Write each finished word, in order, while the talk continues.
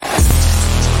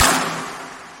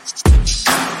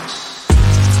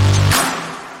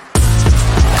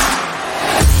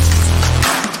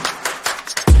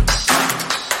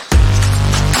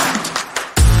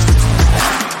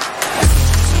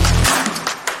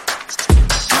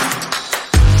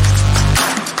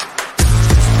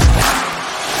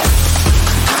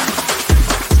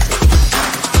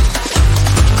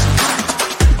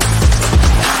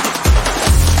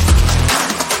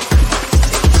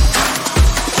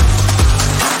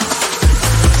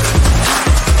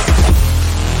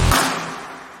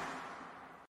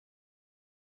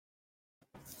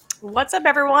What's up,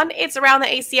 everyone? It's Around the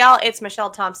ACL. It's Michelle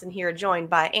Thompson here,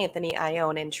 joined by Anthony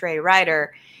Ione and Trey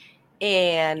Ryder.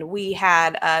 And we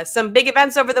had some big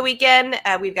events over the weekend.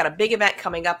 We've got a big event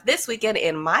coming up this weekend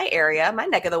in my area, my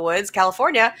neck of the woods,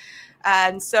 California.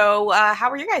 And so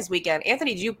how were your guys' weekend?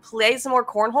 Anthony, did you play some more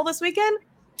cornhole this weekend?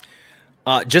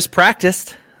 Just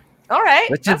practiced. All right.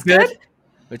 Which is good.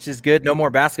 Which is good. No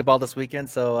more basketball this weekend,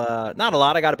 so not a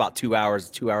lot. I got about 2 hours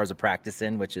of practice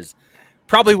in, which is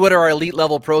probably what our elite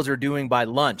level pros are doing by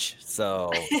lunch.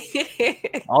 So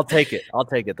I'll take it. I'll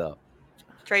take it though.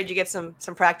 Trey, did you get some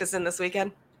practice in this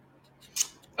weekend?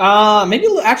 Maybe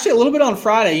actually a little bit on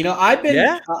Friday. You know, I've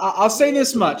been. I'll say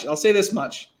this much.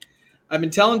 I've been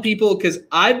telling people because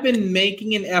I've been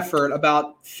making an effort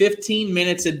about 15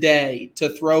 minutes a day to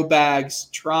throw bags,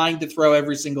 trying to throw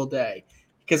every single day.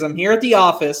 Because I'm here at the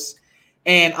office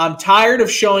and I'm tired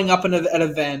of showing up at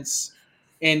events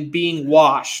and being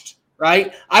washed,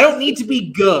 right? I don't need to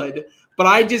be good, but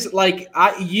I just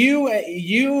you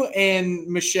and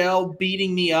Michelle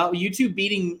beating me up, you two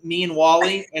beating me and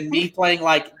Wally and me playing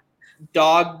like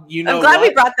dog, I'm glad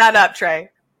we brought that up, Trey.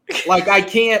 Like I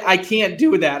can't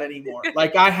do that anymore.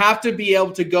 Like I have to be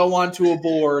able to go onto a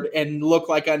board and look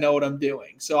like I know what I'm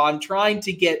doing. So I'm trying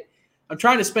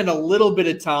to spend a little bit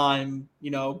of time,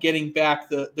 getting back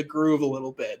the groove a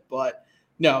little bit. But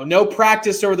no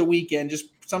practice over the weekend, just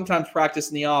sometimes practice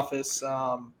in the office.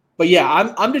 But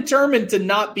yeah, I'm determined to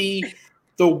not be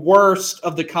the worst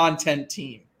of the content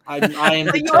team. I am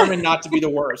determined not to be the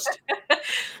worst. I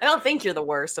don't think you're the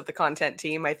worst of the content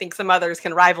team. I think some others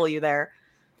can rival you there.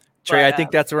 Trey, I think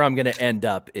that's where I'm going to end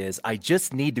up is I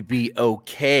just need to be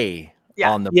okay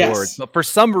on the board. But for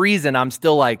some reason, I'm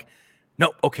still like,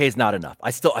 no, okay is not enough. I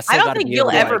don't think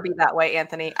you'll ever be that way,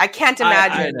 Anthony. I can't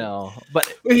imagine. I know,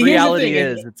 but reality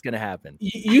is it's going to happen.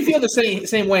 You feel the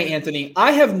same way, Anthony.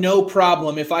 I have no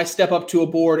problem if I step up to a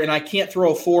board and I can't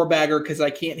throw a 4-bagger because I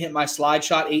can't hit my slide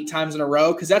shot 8 times in a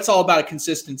row because that's all about a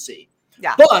consistency.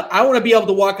 Yeah. But I want to be able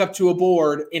to walk up to a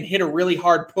board and hit a really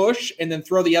hard push and then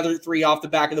throw the other 3 off the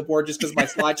back of the board just because my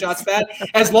slide shot's bad.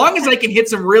 As long as I can hit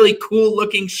some really cool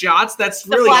looking shots, that's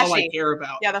really all I care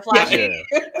about. Yeah, the flashy.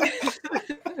 Yeah.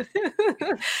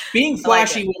 Being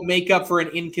flashy will make up for an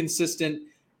inconsistent,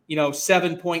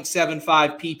 7.75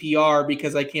 PPR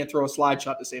because I can't throw a slide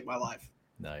shot to save my life.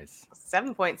 Nice.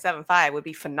 7.75 would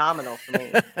be phenomenal for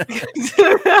me.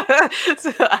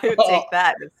 So I would take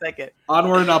that in a second.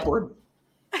 Onward and upward.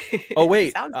 Oh,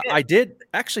 wait. I did.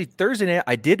 Actually, Thursday night,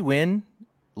 I did win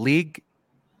league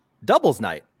doubles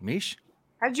night, Mish.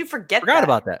 How did you forget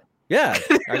about that? Yeah.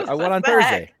 I won on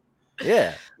Thursday.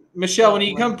 Yeah. Michelle, when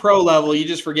you become pro level, you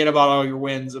just forget about all your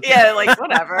wins. Yeah, like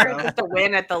whatever. Just a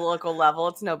win at the local level.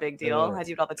 It's no big deal. I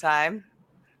do it all the time.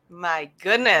 My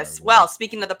goodness. Well,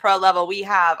 speaking of the pro level, we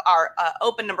have our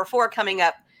Open number 4 coming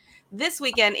up this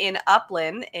weekend in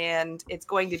Upland, and it's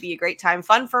going to be a great time.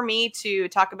 Fun for me to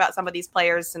talk about some of these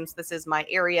players since this is my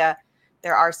area.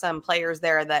 There are some players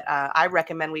there that I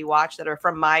recommend we watch that are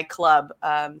from my club.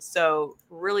 So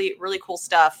really, really cool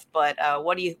stuff. But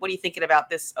what are you thinking about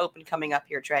this Open coming up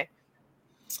here, Trey?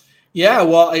 Yeah,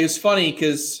 well, it was funny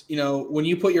because, when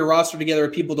you put your roster together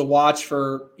of people to watch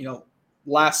for,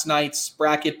 last night's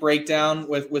bracket breakdown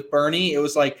with Bernie, it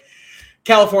was like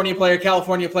California player. I was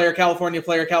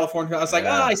like,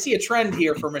 I see a trend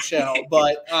here for Michelle,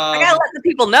 but I gotta let the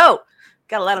people know.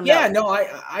 Gotta let them know. Yeah, no,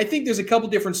 I think there's a couple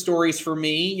different stories for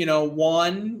me.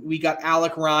 One, we got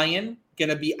Alec Ryan going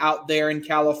to be out there in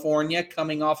California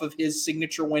coming off of his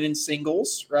signature win in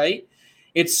singles, right?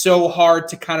 It's so hard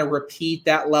to kind of repeat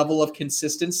that level of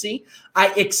consistency.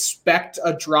 I expect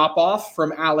a drop-off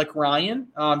from Alec Ryan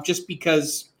just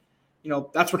because,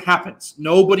 that's what happens.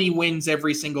 Nobody wins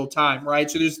every single time, right?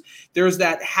 So there's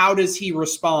that, how does he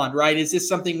respond, right? Is this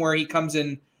something where he comes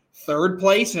in 3rd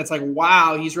place and it's like,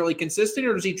 wow, he's really consistent,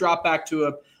 or does he drop back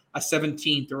to a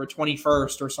 17th or a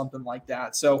 21st or something like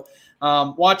that? So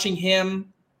watching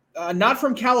him, not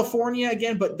from California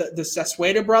again, but the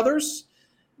Sesweta brothers,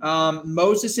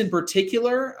 Moses in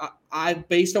particular,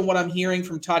 based on what I'm hearing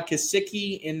from Todd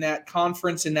Kasicki in that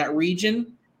conference in that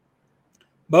region,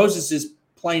 Moses is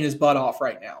playing his butt off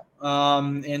right now.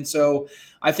 And so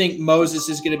I think Moses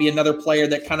is going to be another player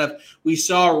that kind of we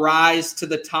saw rise to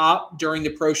the top during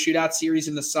the Pro Shootout Series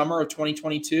in the summer of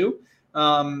 2022.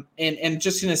 And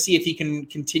just going to see if he can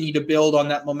continue to build on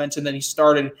that momentum that he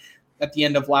started at the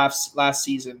end of last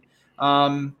season.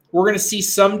 We're going to see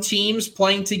some teams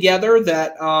playing together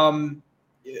that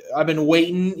I've been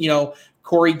waiting,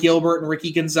 Corey Gilbert and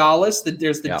Ricky Gonzalez,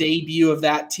 there's the debut of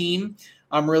that team.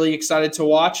 I'm really excited to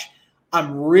watch.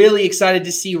 I'm really excited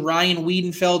to see Ryan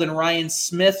Wiedenfeld and Ryan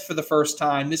Smith for the first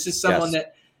time. This is someone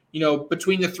that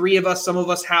between the three of us, some of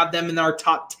us have them in our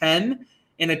top 10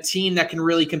 and a team that can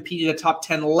really compete at a top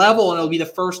 10 level. And it'll be the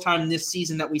first time this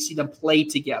season that we see them play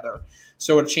together.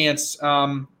 So a chance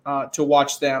to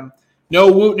watch them. No,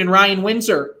 Wooten and Ryan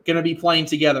Windsor going to be playing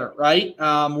together, right?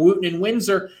 Wooten and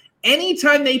Windsor,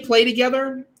 anytime they play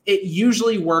together, it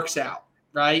usually works out,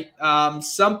 right?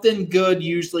 Something good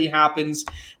usually happens.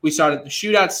 We saw it at the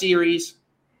shootout series.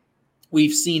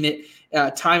 We've seen it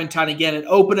time and time again in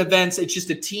open events. It's just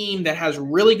a team that has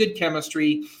really good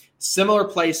chemistry, similar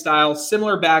play style,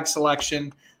 similar bag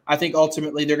selection. I think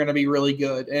ultimately they're going to be really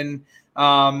good. And,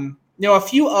 a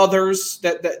few others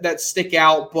that stick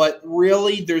out, but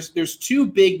really there's two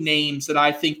big names that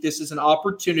I think this is an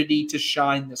opportunity to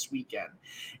shine this weekend.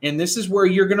 And this is where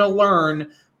you're going to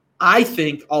learn, I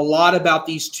think, a lot about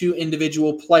these two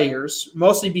individual players,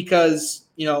 mostly because,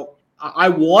 I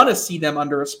want to see them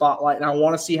under a spotlight and I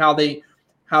want to see how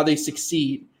they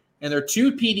succeed. And they're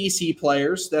two PDC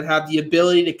players that have the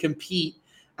ability to compete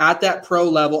at that pro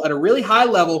level, at a really high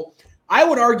level. I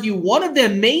would argue one of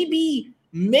them maybe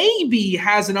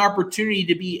has an opportunity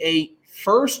to be a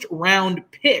first round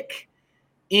pick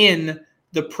in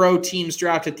the pro teams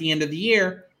draft at the end of the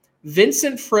year.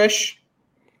 Vincent Frisch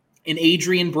and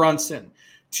Adrian Brunson,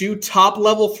 two top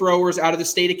level throwers out of the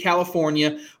state of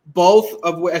California, both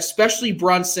of especially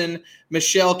Brunson,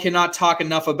 Michelle cannot talk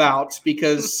enough about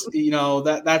because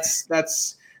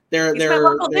that's their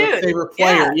favorite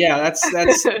player. Yeah, that's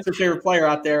their favorite player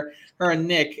out there. Her and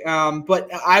Nick. But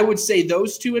I would say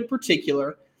those two in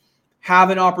particular have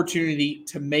an opportunity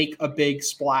to make a big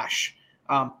splash.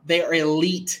 They are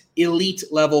elite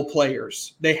level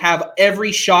players. They have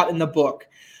every shot in the book.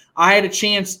 I had a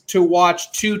chance to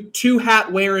watch two hat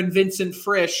wearing Vincent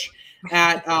Frisch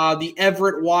at the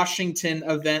Everett, Washington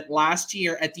event last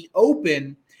year at the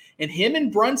Open, and him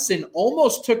and Brunson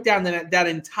almost took down that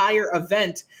entire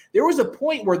event. There was a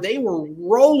point where they were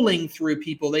rolling through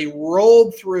people. They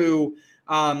rolled through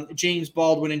James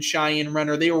Baldwin and Cheyenne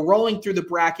Renner. They were rolling through the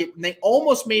bracket, and they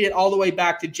almost made it all the way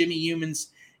back to Jimmy Humans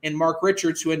and Mark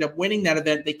Richards, who ended up winning that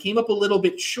event. They came up a little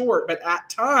bit short, but at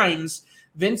times,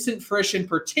 Vincent Frisch in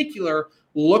particular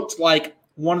looked like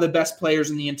one of the best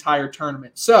players in the entire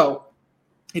tournament. So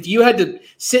if you had to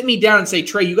sit me down and say,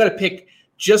 Trey, you got to pick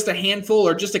just a handful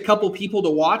or just a couple people to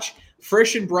watch,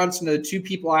 Frisch and Brunson are the two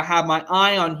people I have my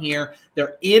eye on here.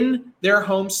 They're in their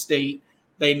home state.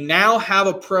 They now have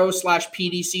a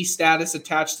pro/PDC status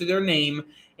attached to their name,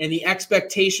 and the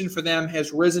expectation for them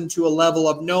has risen to a level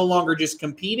of no longer just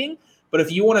competing, but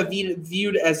if you want to be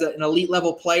viewed as an elite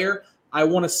level player, I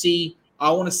want to see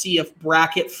a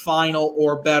bracket final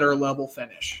or better level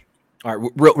finish. All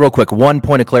right, real quick, one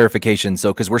point of clarification.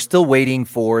 So, because we're still waiting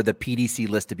for the PDC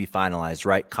list to be finalized,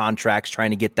 right? Contracts,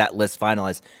 trying to get that list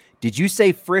finalized. Did you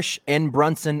say Frisch and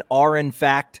Brunson are in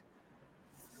fact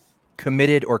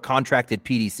committed or contracted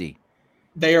PDC?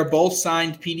 They are both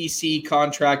signed PDC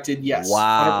contracted. Yes.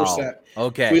 Wow. 100%.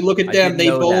 Okay. If we look at them, they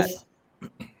both.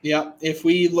 That. Yeah. If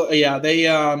we look,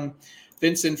 they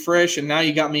Vincent Frisch, and now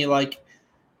you got me like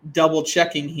double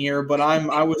checking here, but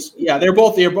they're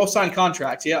both signed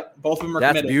contracts. Yeah, both of them are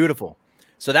committed. That's beautiful.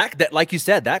 So that like you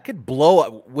said, that could blow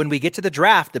up when we get to the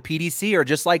draft. The PDC are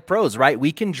just like pros, right?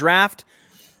 We can draft.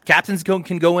 Captains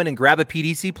can go in and grab a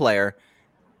PDC player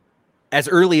as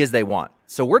early as they want.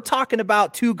 So we're talking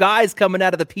about two guys coming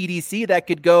out of the PDC that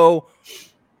could go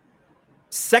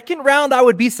second round. I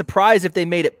would be surprised if they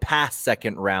made it past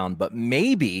second round, but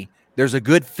maybe there's a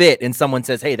good fit and someone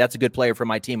says, hey, that's a good player for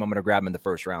my team. I'm going to grab him in the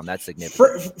first round. That's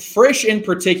significant. Frisch in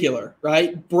particular,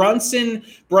 right? Brunson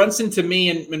to me,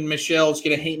 and Michelle's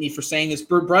going to hate me for saying this,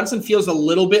 Brunson feels a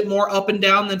little bit more up and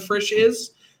down than Frisch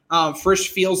is. Frisch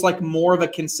feels like more of a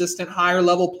consistent higher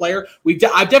level player.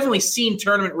 I've definitely seen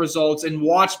tournament results and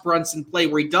watched Brunson play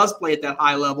where he does play at that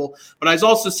high level, but I've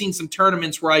also seen some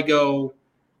tournaments where I go,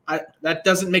 that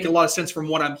doesn't make a lot of sense from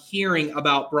what I'm hearing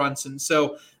about Brunson.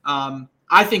 So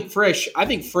I think Frisch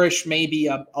may be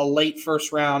a late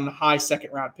first round, high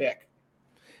second round pick.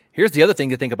 Here's the other thing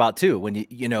to think about too. When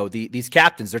these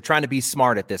captains, they're trying to be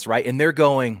smart at this, right? And they're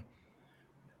going,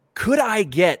 could I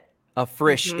get a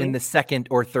Frisch in the second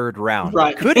or third round?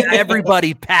 Right. Could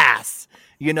everybody pass?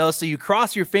 So you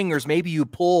cross your fingers. Maybe you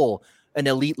pull an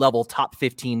elite level top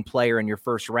 15 player in your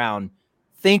first round,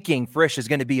 thinking Frisch is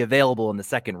going to be available in the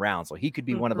second round. So he could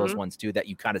be one of those ones too that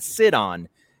you kind of sit on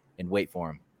and wait for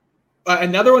him.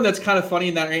 Another one that's kind of funny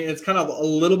in that it's kind of a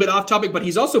little bit off topic, but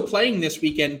he's also playing this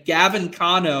weekend. Gavin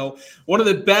Cano, one of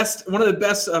the best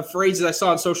phrases I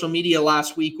saw on social media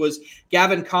last week was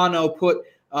Gavin Cano put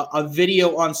a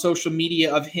video on social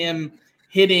media of him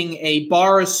hitting a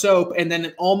bar of soap and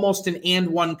then almost an and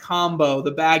one combo.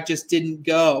 The bag just didn't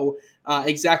go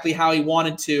exactly how he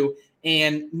wanted to.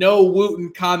 And Noah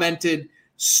Wooten commented,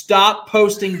 "Stop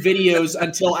posting videos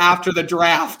until after the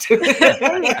draft."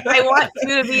 I want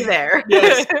you to be there.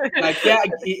 Yes.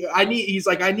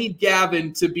 I need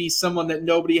Gavin to be someone that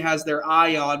nobody has their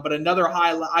eye on. But another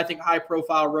high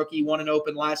profile rookie, won an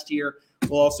Open last year,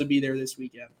 will also be there this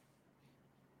weekend.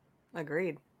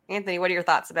 Agreed. Anthony, what are your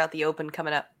thoughts about the Open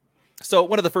coming up? So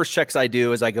one of the first checks I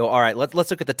do is I go, all right, let's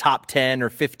look at the top 10 or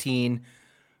 15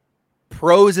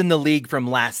 pros in the league from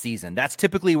last season. That's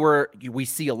typically where we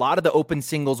see a lot of the Open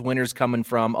singles winners coming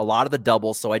from, a lot of the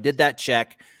doubles. So I did that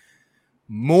check.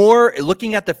 More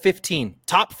looking at the 15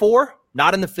 top 4,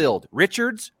 not in the field.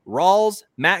 Richards, Rawls,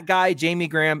 Matt Guy, Jamie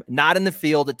Graham, not in the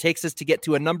field. It takes us to get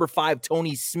to a number 5,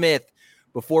 Tony Smith,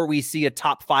 before we see a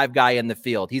top 5 guy in the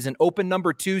field. He's an Open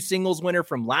number 2 singles winner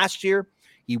from last year.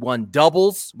 He won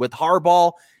doubles with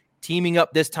Harbaugh, teaming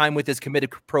up this time with his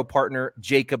committed pro partner,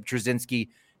 Jacob Trzynski.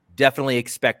 Definitely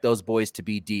expect those boys to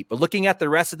be deep. But looking at the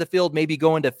rest of the field, maybe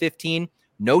going to 15,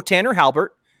 no Tanner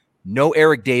Halbert, no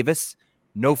Eric Davis,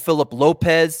 no Philip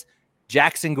Lopez,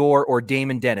 Jackson Gore, or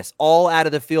Damon Dennis, all out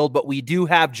of the field. But we do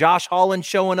have Josh Holland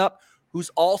showing up, who's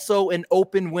also an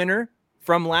Open winner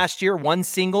from last year, won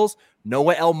singles.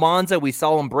 Noah Almanza, we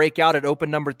saw him break out at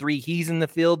Open number 3. He's in the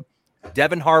field.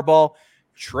 Devin Harbaugh,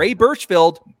 Trey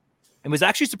Birchfield, and was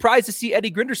actually surprised to see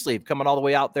Eddie Grindersleeve coming all the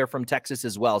way out there from Texas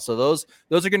as well. So those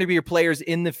are going to be your players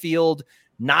in the field,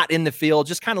 not in the field.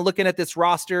 Just kind of looking at this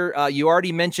roster, you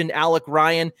already mentioned Alec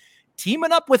Ryan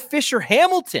teaming up with Fisher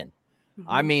Hamilton. Mm-hmm.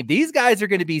 I mean, these guys are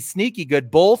going to be sneaky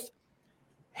good. Both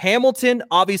Hamilton,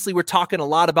 obviously, we're talking a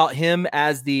lot about him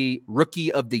as the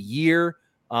rookie of the year.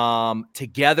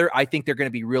 Together, I think they're going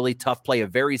to be really tough, play a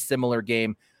very similar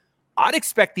game. I'd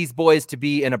expect these boys to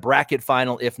be in a bracket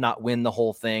final, if not win the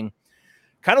whole thing.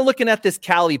 Kind of looking at this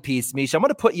Cali piece, Misha, I'm going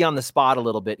to put you on the spot a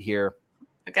little bit here.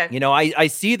 Okay. You know, I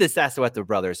see the Sassuetta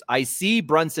brothers. I see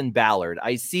Brunson Ballard.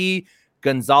 I see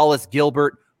Gonzalez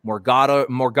Gilbert,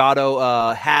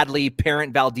 Morgado, Hadley,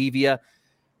 Parent Valdivia.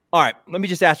 All right, let me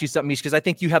just ask you something, Mish, because I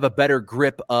think you have a better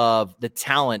grip of the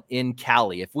talent in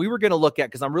Cali. If we were going to look at,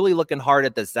 because I'm really looking hard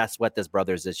at the Sassuetta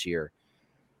brothers this year,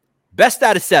 best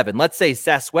out of 7, let's say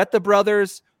Sassuetta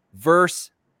brothers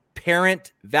versus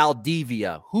Parent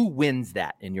Valdivia. Who wins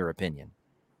that, in your opinion?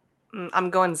 I'm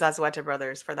going Sassuetta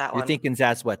brothers for that one. You're thinking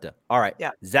Sassuetta. All right.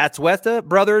 Yeah. Sassuetta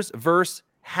brothers versus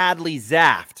Hadley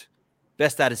Zaft.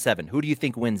 Best out of 7. Who do you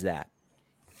think wins that?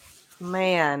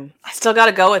 Man, I still got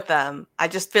to go with them. I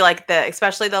just feel like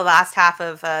especially the last half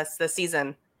of the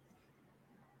season,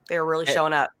 they were really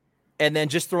showing up. And then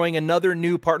just throwing another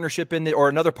new partnership in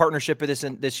another partnership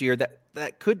this year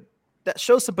that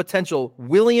shows some potential.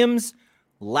 Williams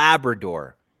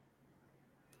Labrador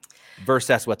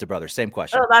versus Sassuetta brothers. Same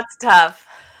question. Oh, that's tough.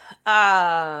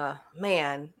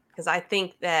 Man, because I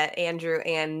think that Andrew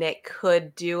and Nick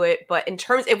could do it, but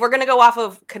if we're gonna go off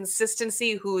of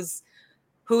consistency, who's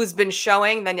been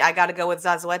showing, then I got to go with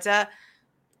Sassuetta,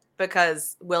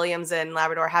 because Williams and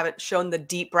Labrador haven't shown the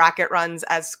deep bracket runs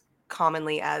as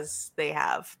commonly as they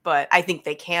have, but I think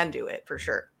they can do it for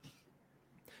sure.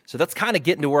 So that's kind of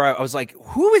getting to where I was like,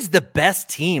 who is the best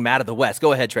team out of the West?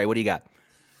 Go ahead, Trey. What do you got?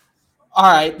 All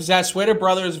right, Sassuetta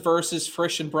brothers versus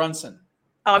Frisch and Brunson.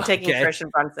 Oh, I'm taking Frisch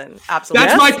and Brunson. Absolutely.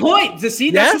 That's my point. That's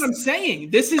what I'm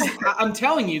saying. This is, I'm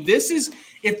telling you, this is,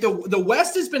 if the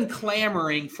West has been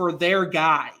clamoring for their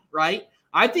guy, right?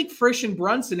 I think Frisch and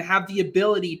Brunson have the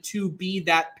ability to be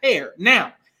that pair.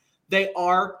 Now, they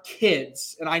are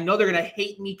kids, and I know they're going to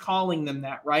hate me calling them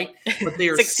that, right? But they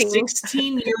are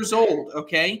 16 years old,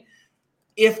 okay?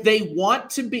 If they want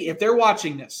to be, if they're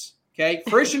watching this, okay?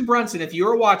 Frisch and Brunson, if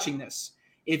you're watching this,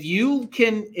 if you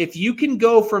can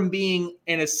go from being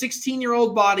in a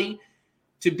 16-year-old body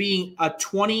to being a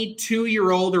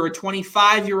 22-year-old or a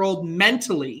 25-year-old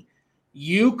mentally,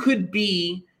 you could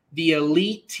be the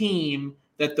elite team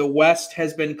that the West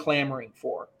has been clamoring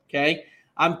for, okay?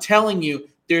 I'm telling you,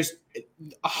 there's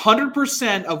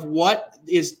 100% of what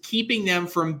is keeping them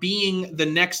from being the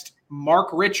next Mark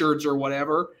Richards or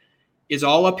whatever is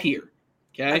all up here.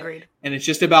 Okay. Agreed. And it's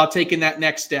just about taking that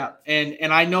next step.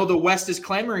 And I know the West is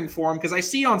clamoring for them because I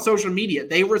see it on social media.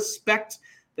 They respect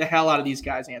the hell out of these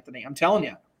guys, Anthony. I'm telling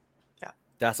you. Yeah.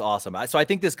 That's awesome. So I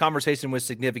think this conversation was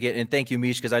significant. And thank you,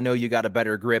 Mish, because I know you got a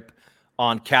better grip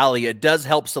on Cali. It does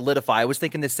help solidify. I was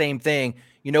thinking the same thing.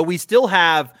 You know, we still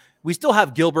have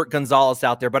Gilbert Gonzalez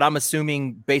out there, but I'm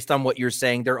assuming based on what you're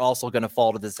saying, they're also going to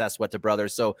fall to the Sassuetta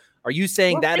brothers. So are you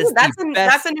saying that's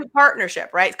a new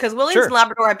partnership, right? Because Williams and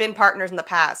Labrador have been partners in the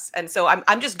past. And so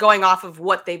I'm just going off of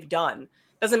what they've done.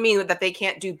 Doesn't mean that they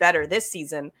can't do better this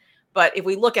season. But if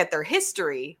we look at their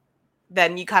history,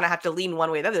 then you kind of have to lean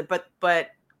one way or the other. But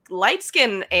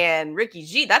Lightskin and Ricky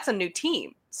G, that's a new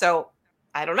team. So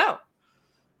I don't know.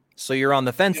 So you're on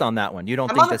the fence on that one. You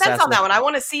don't I'm think on the fence on that one. I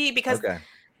want to see because okay.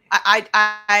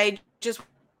 I just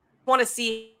want to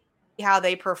see how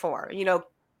they perform. You know,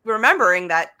 remembering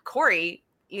that Corey,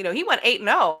 you know, he went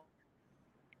 8-0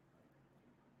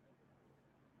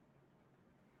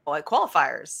 at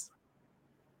qualifiers.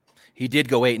 He did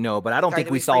go 8-0, but I don't think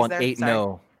we saw an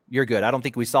 8-0. You're good. I don't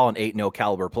think we saw an 8-0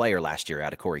 caliber player last year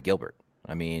out of Corey Gilbert.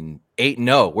 I mean,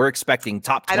 8-0. We're expecting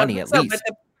top 20 at least.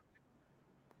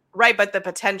 But the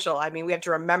potential. I mean, we have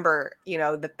to remember, you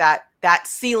know, that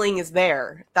ceiling is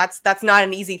there. That's not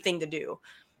an easy thing to do.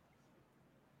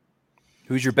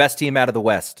 Who's your best team out of the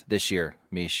West this year,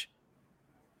 Mish?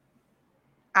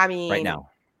 I mean, right now.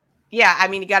 Yeah, I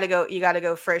mean, you got to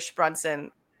go Frisch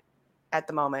Brunson at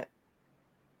the moment.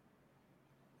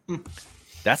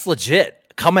 That's legit.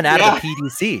 Coming out of the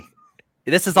PDC.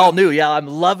 This is all new. Yeah, I'm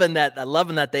loving that. I'm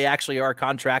loving that they actually are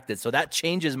contracted. So that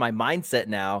changes my mindset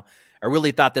now. I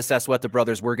really thought the Sesweta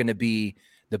brothers were going to be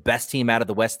the best team out of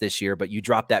the West this year, but you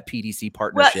dropped that PDC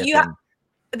partnership. Well,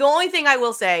 the only thing I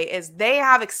will say is they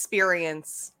have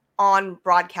experience on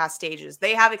broadcast stages.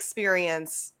 They have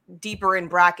experience deeper in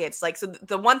brackets. Like, so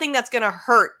the one thing that's going to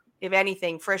hurt, if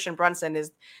anything, Frisch and Brunson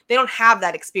is they don't have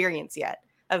that experience yet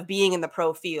of being in the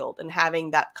pro field and having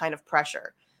that kind of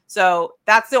pressure. So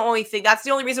that's the only thing. That's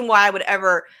the only reason why I would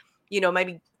ever, you know,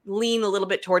 maybe lean a little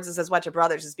bit towards the Sesweta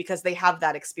brothers is because they have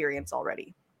that experience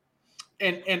already.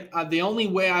 And the only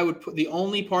way I would put the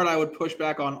only part I would push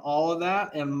back on all of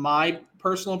that, and my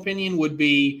personal opinion would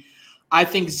be, I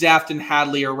think Zaft and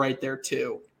Hadley are right there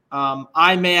too.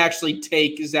 I may actually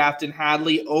take Zaft and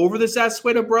Hadley over the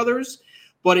Sesweta brothers,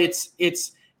 but it's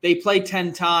they play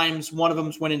 10 times. One of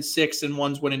them's winning 6 and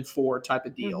one's winning 4 type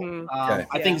of deal. Okay.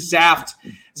 I think Zaft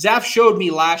showed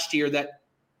me last year that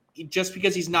just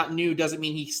because he's not new doesn't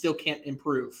mean he still can't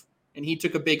improve. And he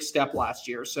took a big step last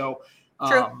year. So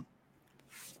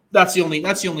that's the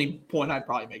only point I'd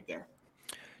probably make there.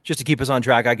 Just to keep us on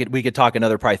track, we could talk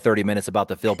another probably 30 minutes about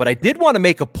the field, but I did want to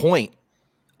make a point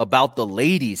about the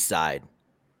ladies' side.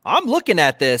 I'm looking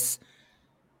at this.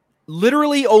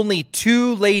 Literally only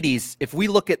 2 ladies, if we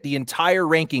look at the entire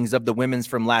rankings of the women's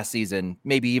from last season,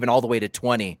 maybe even all the way to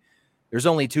 20, there's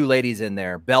only 2 ladies in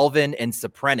there, Belvin and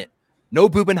Soprenit. No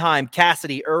Bubenheim,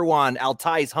 Cassidy, Irwan,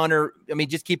 Altais, Hunter. I mean,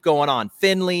 just keep going on.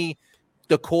 Finley,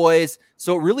 Decoys.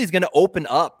 So it really is going to open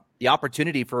up the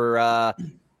opportunity for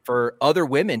other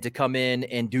women to come in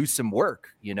and do some work,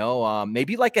 you know,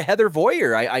 maybe like a Heather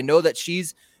Voyer. I know that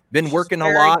she's been working a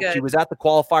lot. Good. She was at the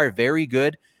qualifier, very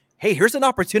good. Hey, here's an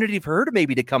opportunity for her to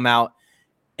maybe to come out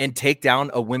and take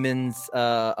down a women's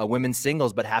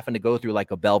singles, but having to go through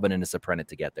like a Belvin and a Soprenit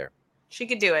to get there. She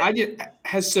could do it.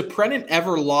 Has Soprenit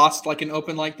ever lost like an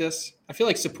open like this? I feel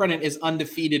like Soprenit is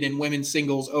undefeated in women's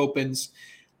singles opens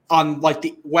on like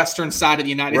the western side of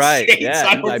the United States. Yeah,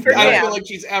 I don't feel like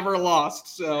she's ever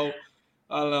lost. So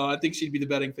I don't know. I think she'd be the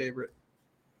betting favorite.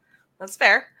 That's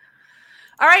fair.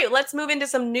 All right, let's move into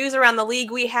some news around the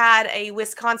league. We had a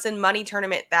Wisconsin money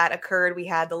tournament that occurred. We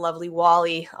had the lovely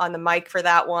Wally on the mic for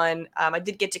that one. I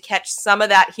did get to catch some of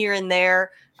that here and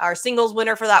there. Our singles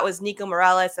winner for that was Nico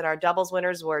Morales, and our doubles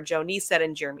winners were Joe Neesett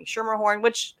and Jeremy Schermerhorn,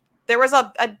 which there was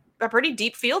a pretty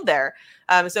deep field there.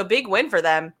 So big win for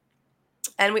them.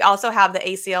 And we also have the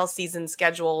ACL season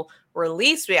schedule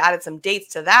released. We added some dates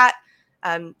to that.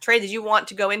 Trey, did you want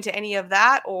to go into any of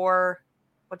that, or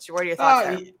what are your thoughts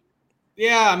there?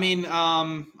 Yeah, I mean,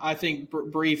 I think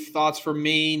brief thoughts for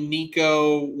me.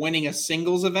 Nico winning a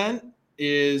singles event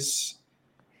is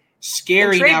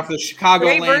scary now for the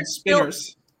Chicagoland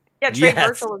Spinners. Trey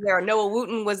Burchell was there. Noah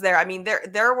Wooten was there. I mean,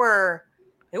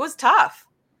 it was tough.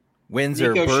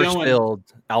 Windsor, Birchfield,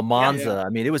 Almanza. Yeah. I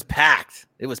mean, it was packed.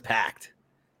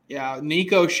 Yeah,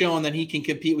 Nico showing that he can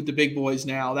compete with the big boys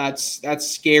now. That's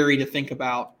scary to think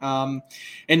about.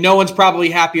 And no one's probably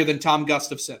happier than Tom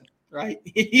Gustafson, right?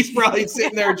 He's probably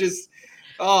sitting there just,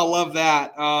 I love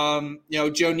that.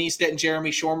 Joe Neesett and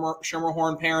Jeremy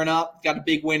Schermerhorn pairing up, got a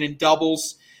big win in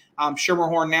doubles.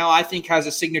 Schermerhorn now, I think, has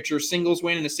a signature singles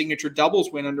win and a signature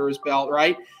doubles win under his belt,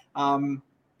 right?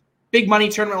 Big money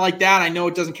tournament like that. I know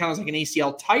it doesn't count as like an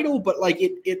ACL title, but like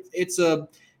it's a,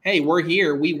 hey, we're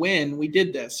here, we win, we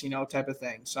did this, type of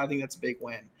thing. So I think that's a big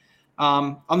win.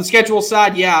 On the schedule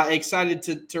side,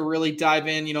 excited to really dive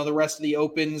in. The rest of the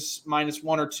opens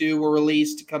 -1 or 2 were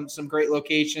released to come to some great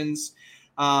locations.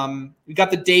 We got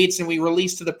the dates and we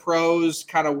released to the pros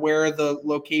kind of where the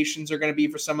locations are going to be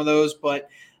for some of those, but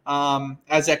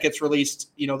as that gets released,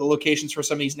 the locations for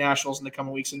some of these nationals in the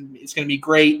coming weeks, and it's going to be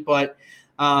great. But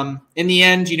in the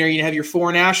end, you have your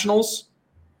 4 nationals,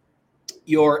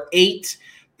 your 8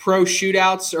 pro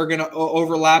shootouts are going to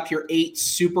overlap your 8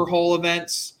 Super Hole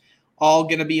events, all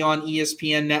going to be on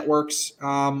ESPN networks,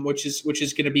 which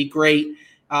is going to be great.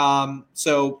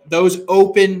 So those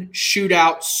open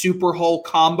shootout Super Hole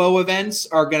combo events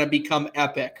are going to become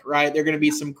epic, right? They're going to be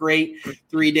some great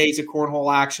 3 days of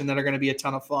cornhole action that are going to be a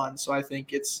ton of fun. So I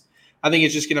think it's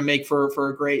just going to make for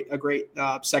a great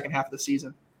second half of the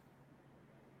season.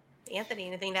 Anthony,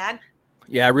 anything to add?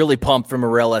 Yeah, really pumped for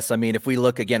Morelos. I mean, if we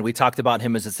look again, we talked about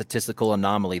him as a statistical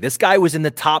anomaly. This guy was in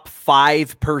the top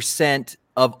 5%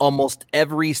 of almost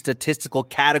every statistical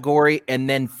category and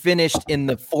then finished in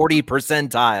the 40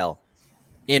 percentile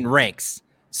in ranks.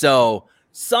 So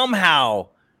somehow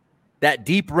that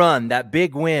deep run, that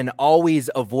big win always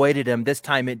avoided him. This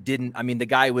time it didn't. I mean, the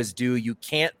guy was due. You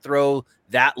can't throw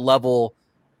that level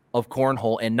of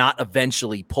cornhole and not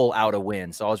eventually pull out a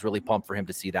win. So I was really pumped for him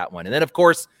to see that one. And then, of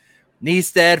course,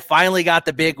 Niestad finally got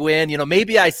the big win.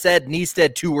 Maybe I said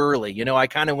Niestad too early. I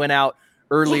kind of went out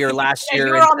earlier last year.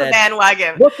 You were on the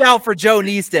bandwagon. Look out for Joe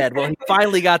Niestad. Well, he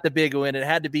finally got the big win. It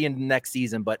had to be in the next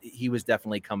season, but he was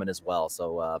definitely coming as well.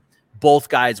 So both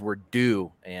guys were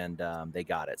due, and they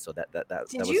got it. So that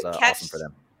was awesome for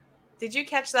them. Did you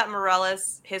catch that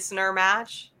Morelos-Hisner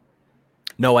match?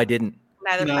 No, I didn't.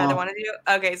 Neither one of you?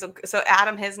 Okay, so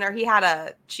Adam Hisner, he had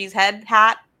a cheesehead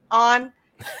hat on.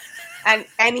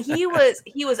 And he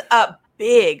was up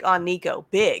big on Nico,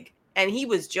 big. And he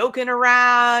was joking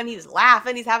around. He was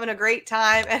laughing. He's having a great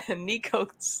time. And Nico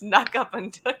snuck up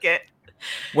and took it.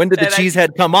 When did the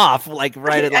cheesehead come off? Like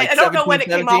right at I don't know when it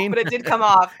came off, but it did come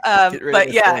off.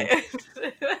 But yeah,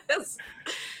 it was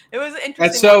interesting.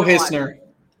 That's so Hisner.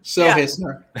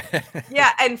 Hisner.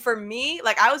 Yeah, and for me,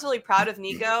 I was really proud of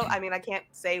Nico. I mean, I can't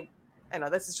say, I know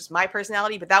this is just my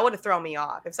personality, but that would have thrown me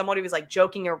off if somebody was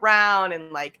joking around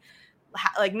and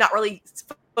not really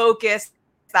focused.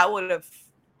 That would have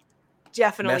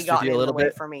definitely gotten in the way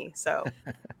for me. So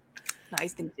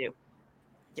nice thing to do.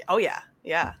 Yeah, oh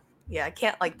yeah. I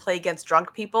can't play against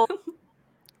drunk people.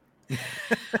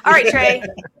 All right, Trey,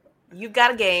 you've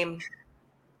got a game.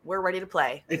 We're ready to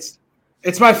play.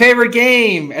 It's my favorite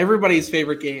game. Everybody's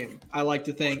favorite game. I like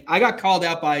to think. I got called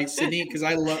out by Sydney because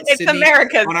I love it's Sydney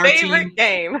America's favorite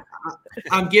game.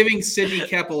 I'm giving Sydney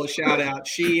Keppel a shout out.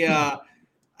 She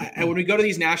when we go to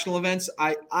these national events,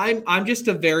 I'm just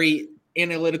a very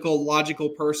analytical, logical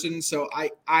person. So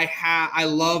I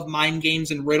love mind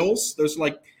games and riddles. Those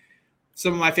are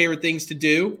some of my favorite things to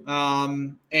do.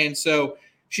 And so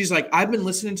she's like, I've been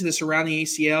listening to this around the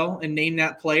ACL and name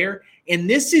that player. And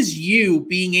this is you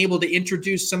being able to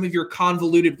introduce some of your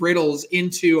convoluted riddles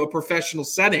into a professional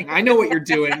setting. I know what you're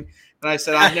doing. And I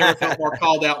said, I've never felt more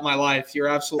called out in my life. You're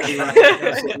absolutely right. You're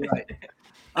absolutely right.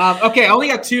 Okay, I only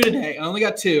got 2 today.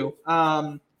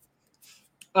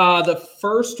 The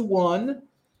first one,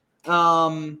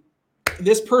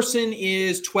 this person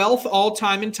is 12th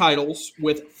all-time in titles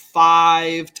with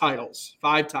 5 titles.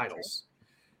 5 titles.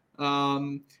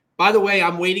 By the way,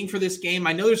 I'm waiting for this game.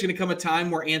 I know there's going to come a time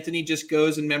where Anthony just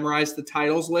goes and memorizes the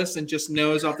titles list and just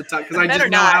knows off the top because I just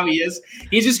know how he is.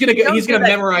 He's just going to go. He's going to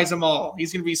memorize them all.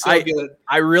 He's going to be so good.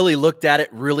 I really looked at it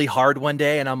really hard one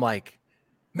day, and I'm like,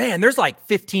 man, there's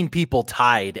 15 people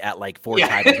tied at 4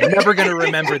 titles. I'm never going to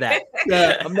remember that.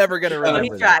 I'm never going to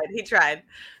remember that. He tried.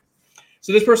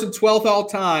 So this person, 12th all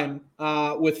time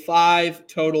with 5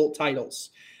 total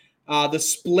titles. The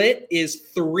split is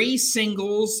 3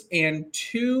 singles and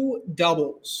 2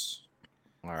 doubles.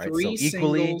 All right, so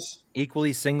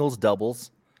equally singles,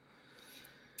 doubles.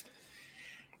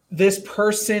 This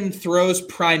person throws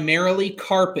primarily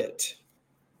carpet.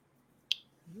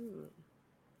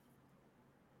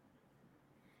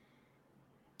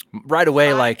 Right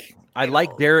away, I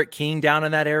like Derek King down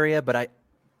in that area, but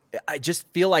I just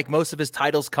feel like most of his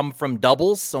titles come from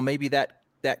doubles, so maybe that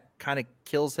kind of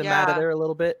kills him out of there a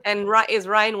little bit. And is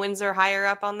Ryan Windsor higher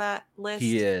up on that list?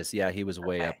 He is. Yeah, he was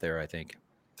way up there, I think.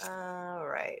 All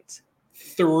right.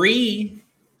 3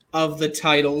 of the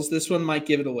titles, this one might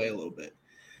give it away a little bit.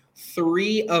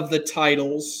 3 of the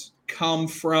titles come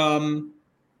from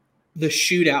the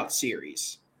Shootout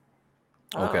series.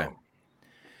 Okay.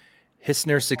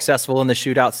 Hisner's successful in the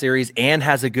Shootout series and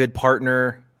has a good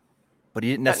partner, but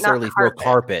he didn't necessarily throw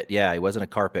carpet. Yeah, he wasn't a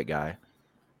carpet guy.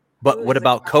 But what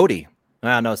about Cody?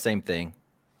 No, same thing.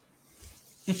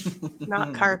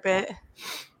 Not carpet.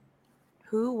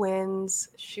 Who wins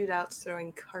shootouts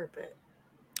throwing carpet?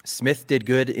 Smith did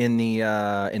good in the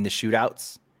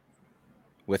shootouts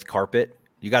with carpet.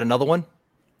 You got another one?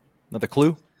 Another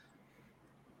clue?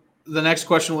 The next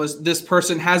question was, this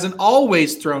person hasn't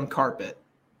always thrown carpet.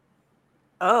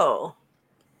 Oh.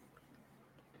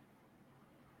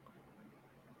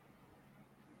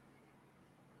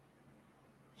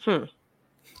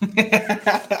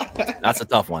 That's a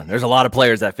tough one. There's a lot of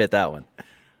players that fit that one.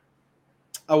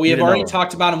 We have already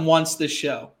talked about him once this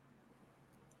show.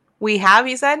 We have,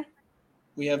 you said?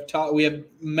 We have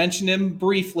mentioned him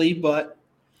briefly, but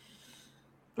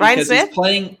Ryan Smith? He's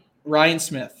playing Ryan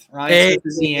Smith. Ryan Smith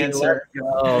is the answer.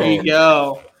 There you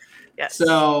go. Yes.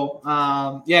 So,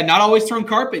 not always thrown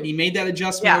carpet. He made that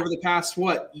adjustment over the past,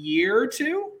 year or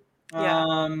two?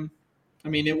 Yeah.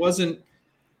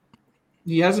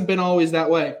 He hasn't been always that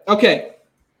way. Okay.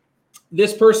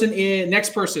 Next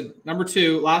person, number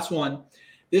 2, last one.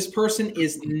 This person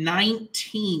is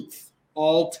 19th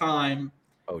all-time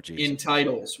in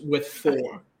titles with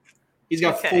 4. He's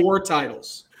got 4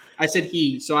 titles. I said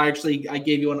he, so I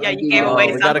gave you one. Yeah, you gave away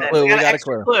something. We got a clue. We got a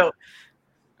clue.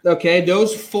 Okay,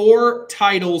 those 4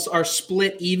 titles are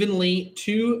split evenly,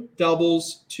 2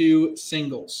 doubles, 2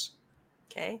 singles.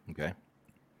 Okay.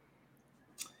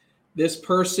 This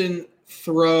person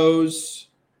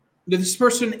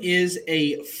is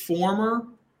a former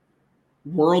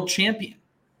world champion.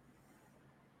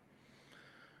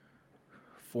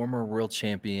 Former world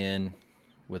champion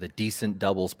with a decent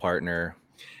doubles partner.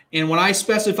 And when I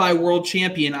specify world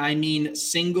champion, I mean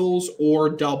singles or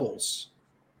doubles.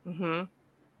 Mm-hmm.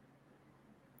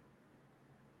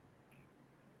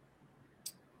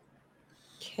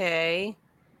 Okay.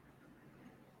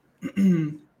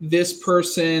 This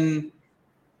person,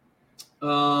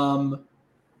 the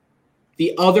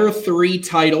other 3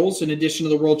 titles, in addition to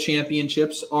the world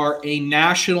championships, are a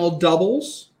national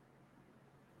doubles,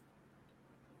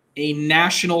 a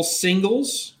national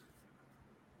singles,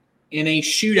 and a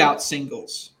shootout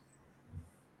singles.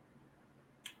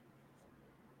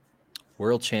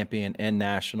 World champion and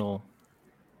national.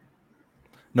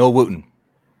 Noah Wooten.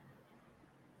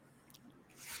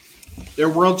 Their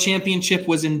world championship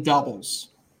was in doubles.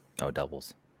 Oh,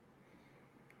 doubles.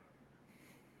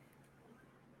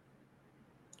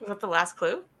 Was that the last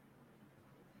clue?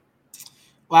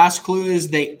 Last clue is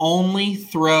they only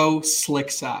throw slick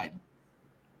side.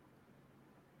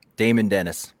 Damon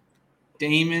Dennis.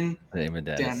 Damon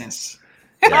Dennis.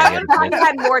 I would have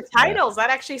had more titles.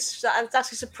 That's actually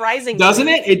surprising. Doesn't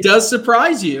it? It does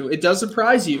surprise you.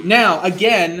 Now,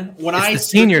 again, when I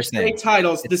say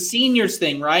titles, the seniors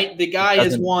thing, right? The guy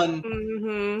has won.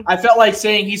 Mm-hmm. I felt like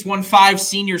saying he's won 5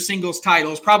 senior singles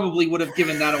titles. Probably would have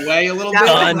given that away a little bit.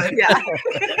 Yeah.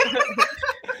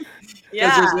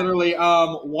 Because there's literally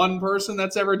one person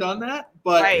that's ever done that.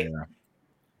 But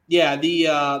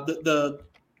the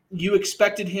you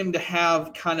expected him to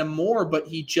have kind of more, but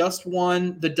he just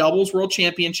won the doubles world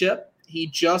championship. He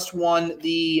just won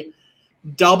the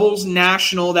doubles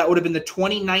national. That would have been the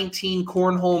 2019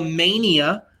 Cornhole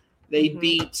Mania. They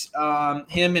beat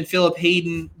him and Philip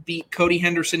Hayden beat Cody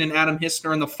Henderson and Adam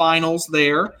Hissner in the finals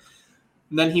there.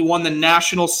 And then he won the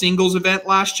national singles event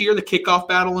last year, the kickoff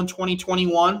battle in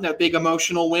 2021, that big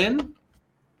emotional win.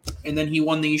 And then he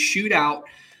won the shootout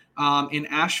in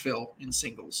Asheville in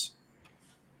singles.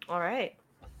 All right.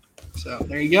 So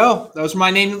there you go. Those are my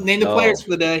name the players for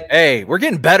the day. Hey, we're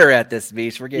getting better at this,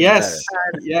 Beach. We're getting better.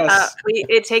 Yes.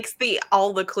 It takes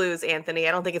all the clues, Anthony.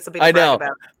 I don't think it's a big I know.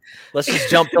 About. Let's just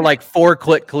jump to 4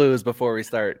 quick clues before we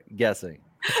start guessing.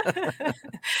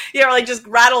 Just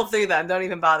rattle through them. Don't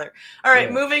even bother. All right,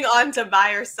 moving on to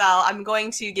buy or sell. I'm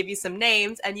going to give you some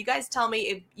names, and you guys tell me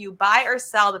if you buy or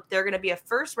sell that they're going to be a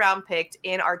first round picked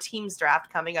in our teams draft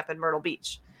coming up in Myrtle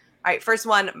Beach. All right, first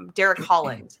one, Derek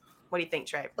Holland. What do you think,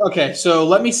 Trey? Okay, so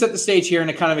let me set the stage here, and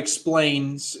it kind of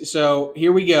explains. So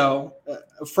here we go.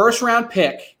 First round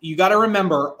pick. You got to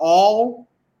remember,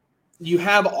 you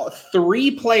have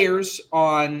 3 players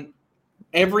on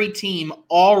every team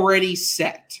already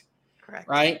set. Correct.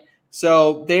 Right?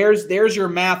 So there's your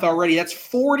math already. That's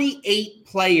 48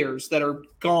 players that are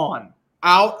gone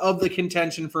out of the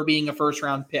contention for being a first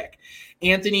round pick.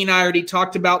 Anthony and I already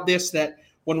talked about this, that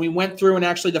when we went through, and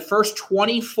actually the first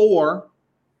 24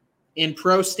 in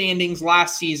pro standings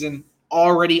last season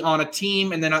already on a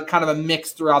team, and then kind of a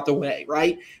mix throughout the way,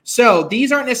 right? So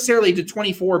these aren't necessarily the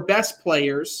 24 best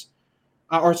players,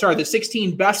 the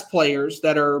 16 best players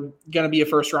that are going to be a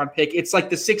first-round pick. It's like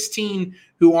the 16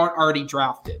 who aren't already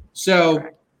drafted. So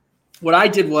what I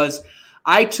did was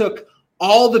I took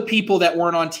all the people that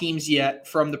weren't on teams yet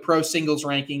from the pro singles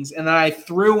rankings, and then I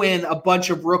threw in a bunch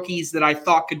of rookies that I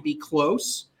thought could be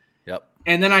close. Yep.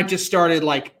 And then I just started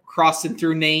crossing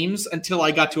through names until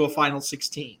I got to a final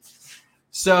 16.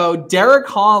 So Derek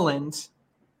Holland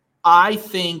I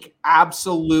think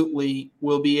absolutely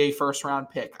will be a first-round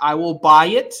pick. I will buy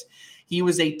it. He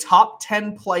was a top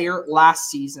 10 player last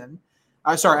season.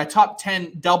 A top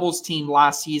 10 doubles team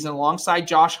last season alongside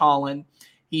Josh Holland.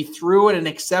 He threw at an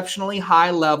exceptionally high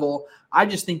level. I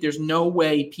just think there's no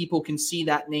way people can see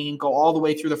that name go all the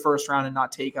way through the first round and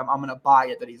not take him. I'm going to buy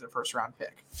it that he's a first-round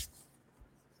pick.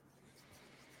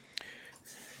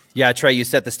 Yeah, Trey, you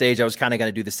set the stage. I was kind of going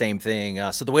to do the same thing.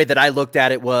 So the way that I looked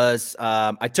at it was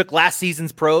I took last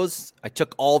season's pros. I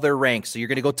took all their ranks. So you're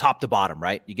going to go top to bottom,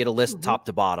 right? You get a list top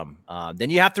to bottom. Then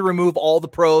you have to remove all the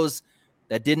pros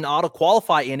that didn't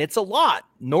auto-qualify, and it's a lot.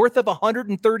 North of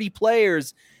 130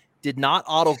 players did not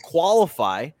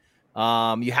auto-qualify.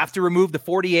 You have to remove the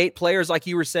 48 players, like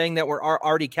you were saying, that were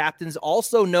already captains.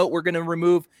 Also note we're going to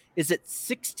remove, is it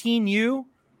 16U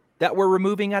that we're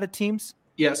removing out of teams?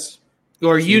 Yes.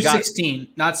 Or so U16,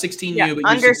 not 16U, but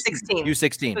under U16. 16.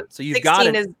 U16. So you've 16 got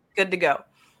it. is good to go.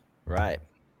 Right.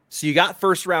 So you got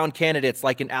first round candidates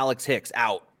like an Alex Hicks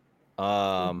out.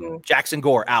 Jackson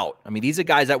Gore out. I mean, these are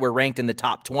guys that were ranked in the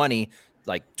top 20,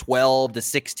 like 12 to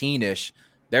 16-ish.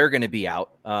 They're going to be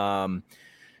out.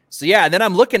 So yeah, and then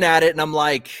I'm looking at it and I'm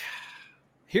like,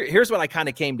 here's what I kind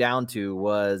of came down to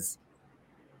was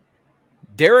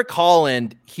Derek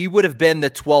Holland, he would have been the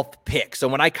 12th pick. So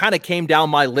when I kind of came down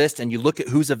my list and you look at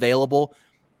who's available,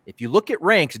 if you look at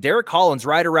ranks, Derek Holland's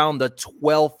right around the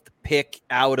 12th pick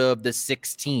out of the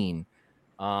 16.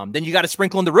 Then you got to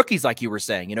sprinkle in the rookies, like you were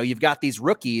saying. You know, you've got these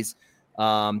rookies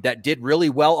that did really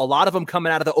well. A lot of them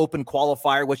coming out of the open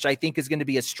qualifier, which I think is going to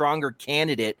be a stronger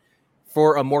candidate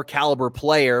for a more caliber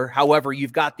player. However,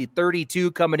 you've got the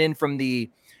 32 coming in from the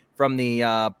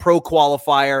pro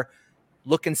qualifier,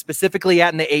 looking specifically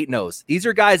at in the 8-0s. These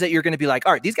are guys that you're going to be like,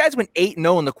 all right, these guys went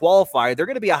 8-0 in the qualifier. They're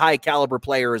going to be a high caliber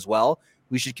player as well.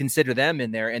 We should consider them in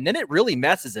there. And then it really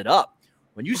messes it up.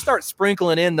 When you start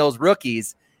sprinkling in those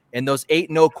rookies and those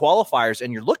 8-0 qualifiers,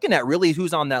 and you're looking at really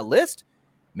who's on that list,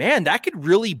 man, that could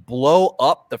really blow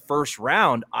up the first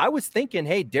round. I was thinking,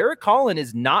 hey, Derek Holland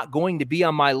is not going to be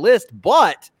on my list,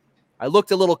 but I looked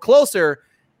a little closer,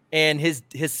 and his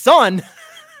son,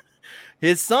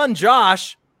 his son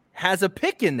Josh, has a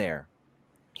pick in there.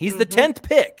 He's the 10th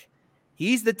pick.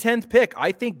 He's the 10th pick.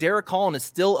 I think Derek Holland is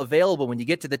still available when you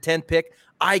get to the 10th pick.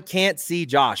 I can't see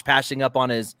Josh passing up on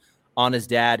his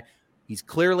dad. He's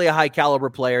clearly a high caliber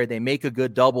player. They make a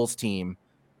good doubles team.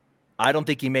 I don't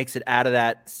think he makes it out of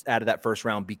that first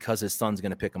round because his son's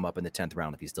going to pick him up in the 10th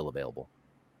round if he's still available.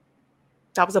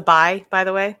 That was a buy, by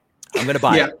the way. I'm going to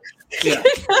buy it. Yeah.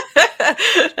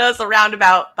 That was a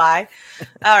roundabout buy.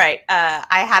 All right.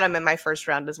 I had him in my first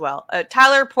round as well.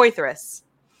 Tyler Poitras.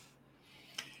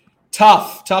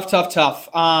 Tough.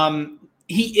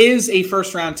 He is a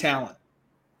first round talent,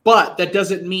 but that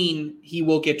doesn't mean he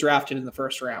will get drafted in the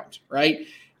first round, right?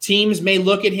 Teams may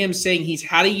look at him saying he's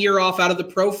had a year off out of the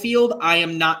pro field. I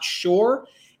am not sure.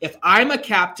 If I'm a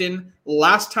captain,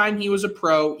 last time he was a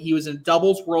pro, he was in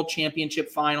doubles world championship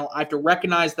final. I have to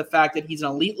recognize the fact that he's an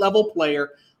elite level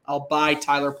player. I'll buy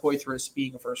Tyler Poitras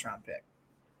being a first round pick.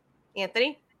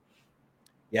 Anthony?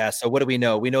 Yeah, so what do we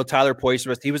know? We know Tyler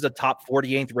Poitras. He was a top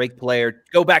 48th ranked player.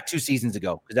 Go back 2 seasons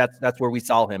ago, because that's where we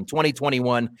saw him.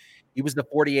 2021, he was the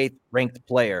 48th ranked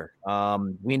player.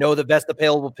 We know the best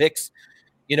available picks,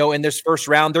 you know, in this first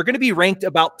round, they're going to be ranked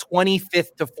about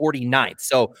 25th to 49th.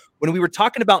 So when we were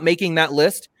talking about making that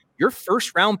list, your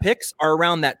first round picks are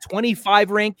around that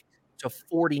 25 rank to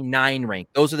 49 rank.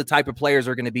 Those are the type of players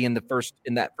that are going to be in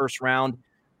that first round.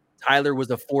 Tyler was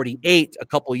a 48 a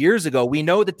couple years ago. We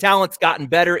know the talent's gotten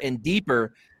better and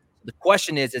deeper. The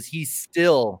question is he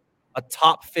still a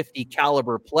top 50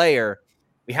 caliber player?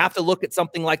 We have to look at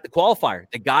something like the qualifier.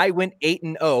 The guy went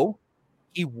 8-0.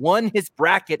 He won his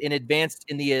bracket in advanced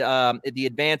the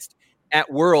advanced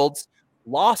at Worlds,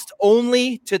 lost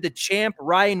only to the champ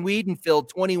Ryan Wiedenfeld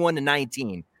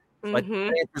 21-19. But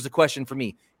that answers the question for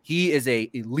me. He is a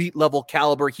elite level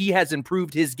caliber. He has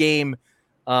improved his game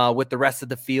with the rest of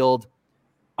the field.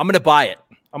 I'm going to buy it.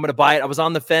 I was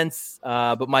on the fence,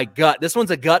 but my gut, this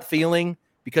one's a gut feeling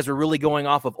because we're really going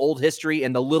off of old history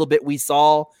and the little bit we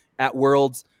saw at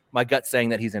Worlds. My gut's saying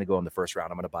that he's going to go in the first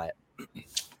round. I'm going to buy it.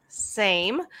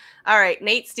 Same. All right,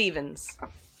 Nate Stevens.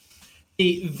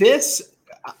 This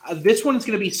one is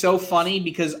going to be so funny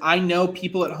because I know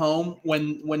people at home,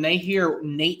 when they hear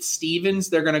Nate Stevens,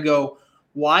 they're going to go,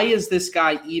 why is this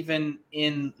guy even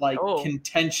in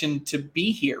contention to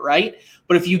be here, right?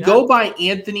 But if you go by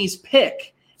Anthony's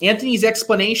pick, Anthony's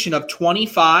explanation of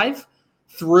 25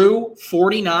 through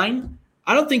 49,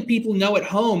 I don't think people know at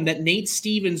home that Nate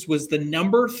Stevens was the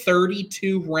number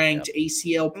 32 ranked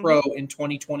ACL pro in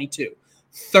 2022.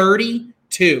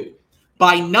 32.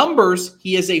 By numbers,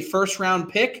 he is a first-round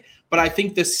pick, but I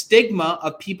think the stigma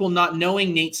of people not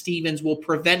knowing Nate Stephens will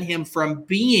prevent him from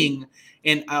being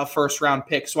a first-round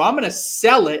pick. So I'm going to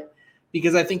sell it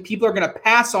because I think people are going to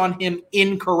pass on him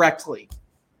incorrectly.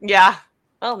 Yeah.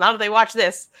 Well, now that they watch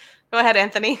this. Go ahead,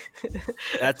 Anthony.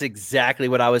 That's exactly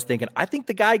what I was thinking. I think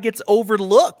the guy gets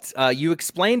overlooked. You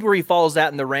explained where he falls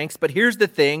at in the ranks, but here's the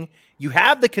thing. You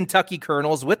have the Kentucky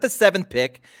Colonels with the 7th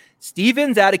pick.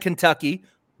 Stephens out of Kentucky,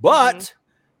 but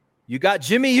you got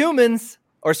Jimmy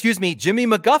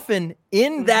McGuffin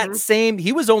in that same.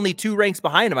 He was only 2 ranks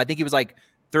behind him. I think he was like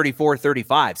 34,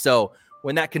 35. So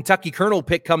when that Kentucky Colonel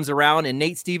pick comes around and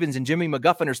Nate Stephens and Jimmy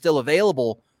McGuffin are still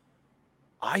available,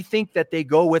 I think that they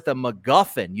go with a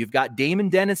McGuffin. You've got Damon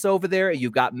Dennis over there.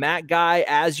 You've got Matt Guy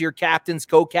as your captains,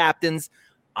 co-captains.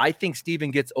 I think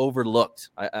Steven gets overlooked.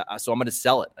 So I'm going to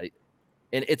sell it.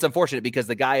 And it's unfortunate because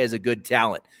the guy is a good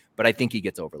talent, but I think he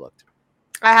gets overlooked.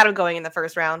 I had him going in the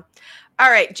first round. All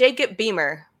right, Jacob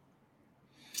Beamer.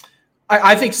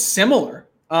 I think similar.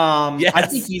 Yes. I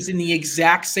think he's in the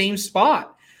exact same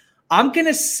spot. I'm going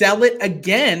to sell it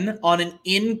again on an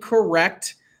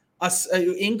incorrect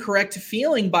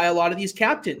feeling by a lot of these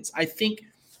captains. I think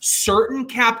certain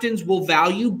captains will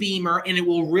value Beamer, and it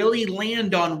will really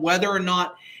land on whether or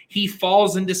not he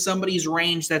falls into somebody's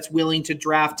range that's willing to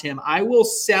draft him. I will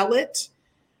sell it,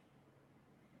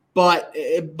 but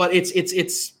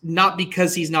it's not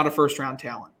because he's not a first-round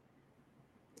talent.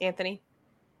 Anthony?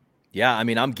 Yeah, I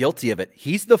mean, I'm guilty of it.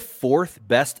 He's the 4th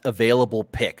best available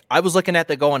pick. I was looking at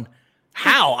that going,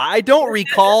 how? I don't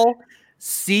recall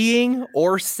seeing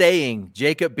or saying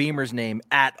Jacob Beamer's name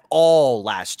at all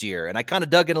last year. And I kind of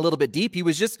dug in a little bit deep. He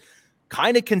was just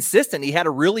kind of consistent. He had a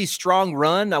really strong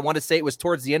run. I want to say it was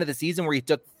towards the end of the season where he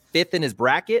took 5th in his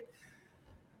bracket.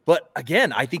 But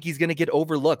again, I think he's going to get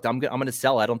overlooked. I'm going to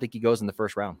sell. I don't think he goes in the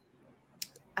first round.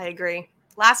 I agree.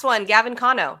 Last one, Gavin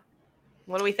Cano.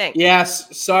 What do we think?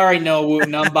 Yes. Sorry, no,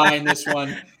 Wooten. I'm buying this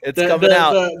one. It's coming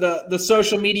out. The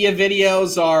social media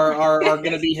videos are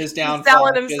going to be his downfall. He's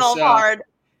selling himself hard.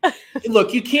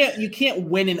 Look, you can't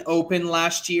win an Open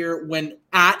last year when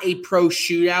at a pro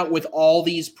shootout with all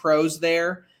these pros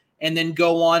there, and then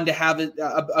go on to have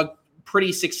a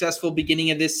pretty successful beginning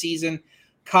of this season.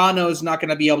 Kano's not going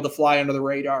to be able to fly under the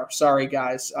radar. Sorry,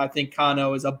 guys. I think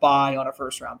Kano is a buy on a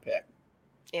first-round pick.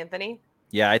 Anthony?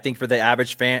 Yeah, I think for the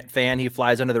average fan, he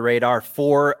flies under the radar.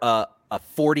 For a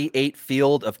 48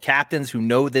 field of captains who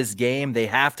know this game, they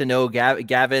have to know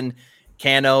Gavin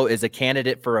Cano is a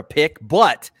candidate for a pick.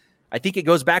 But I think it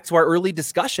goes back to our early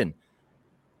discussion.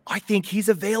 I think he's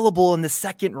available in the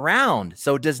second round.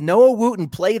 So does Noah Wooten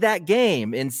play that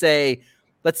game and say,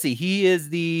 let's see, he's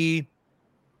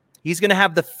going to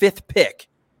have the 5th pick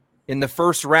in the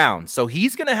first round. So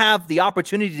he's going to have the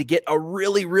opportunity to get a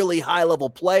really, really high-level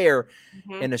player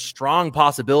and a strong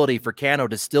possibility for Cano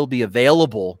to still be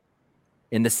available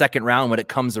in the second round when it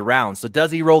comes around. So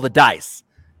does he roll the dice?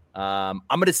 I'm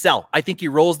going to sell. I think he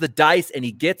rolls the dice and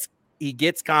he gets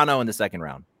Cano in the second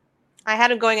round. I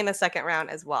had him going in the second round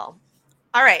as well.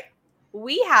 All right.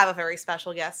 We have a very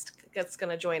special guest that's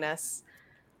going to join us.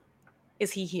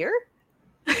 Is he here?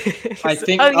 I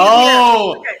think.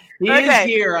 He is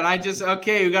here, and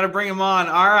we got to bring him on.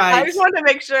 All right. I just wanted to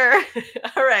make sure.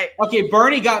 All right. Okay,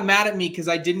 Bernie got mad at me because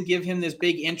I didn't give him this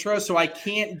big intro, so I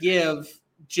can't give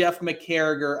Jeff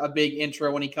McCarriger a big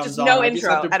intro when he comes on. No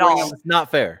intro at all. It's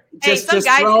not fair. Just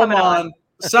throw him on.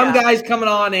 Some guy's coming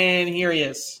on, and here he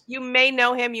is. You may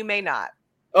know him, you may not.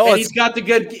 Oh, and he's got the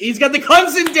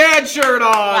Clemson Dad shirt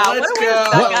on. Wow, let's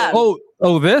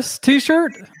go. This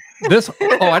T-shirt. This.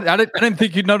 I didn't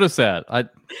think you'd notice that.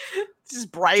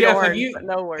 Just bright Jeff, orange.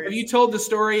 No worries. Have you told the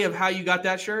story of how you got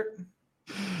that shirt?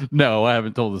 No, I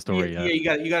haven't told the story yet.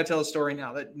 Yeah, you got to tell the story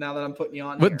now that I'm putting you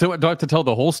on. But do I have to tell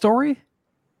the whole story?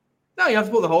 No, you have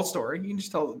to tell the whole story. You can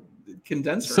just tell the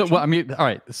condensed version. So, all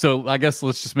right. So I guess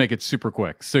let's just make it super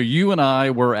quick. So you and I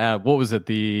were at, what was it?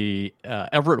 The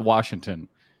Everett, Washington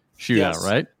shootout,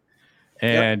 right?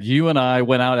 And you and I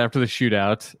went out after the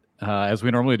shootout, as we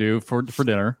normally do for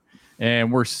dinner.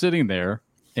 And we're sitting there,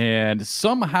 and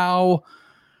somehow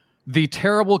the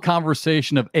terrible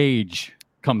conversation of age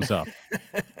comes up.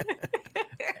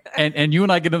 and you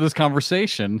and I get into this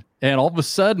conversation, and all of a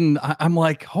sudden I'm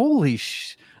like, holy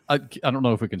I don't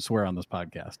know if we can swear on this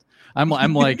podcast. I'm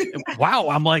like, wow.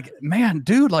 I'm like, man,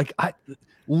 dude, like I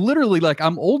literally, like,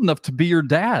 I'm old enough to be your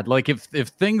dad. Like if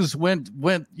things went,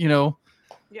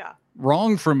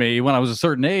 wrong for me when I was a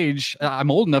certain age, I'm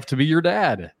old enough to be your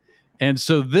dad. And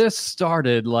so this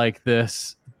started like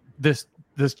this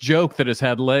joke that has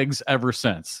had legs ever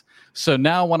since. So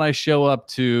now when I show up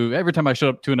every time I show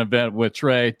up to an event with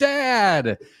Trey,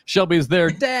 Dad, Shelby's there,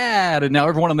 Dad, and now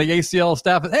everyone on the ACL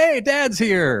staff is, hey, Dad's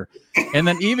here. And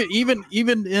then even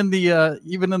in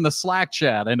the Slack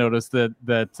chat, I noticed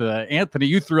that Anthony,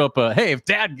 you threw up hey, if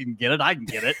Dad can get it, I can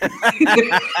get it.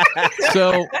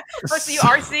 So you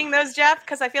are seeing those, Jeff,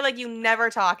 because I feel like you never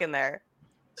talk in there.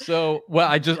 So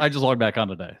I just logged back on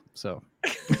today. So.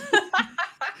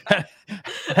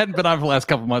 Hadn't been on for the last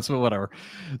couple months, but whatever.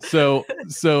 So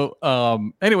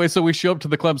anyway, so we show up to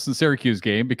the Clemson-Syracuse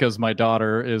game because my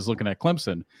daughter is looking at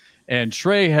Clemson, and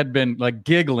Trey had been like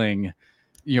giggling,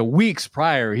 weeks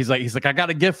prior. He's like, I got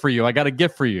a gift for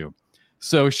you.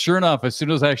 So sure enough, as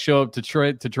soon as I show up to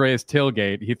Trey's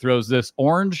tailgate, he throws this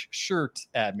orange shirt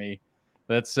at me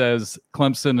that says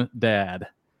Clemson Dad.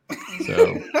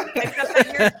 So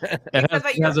it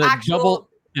has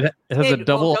a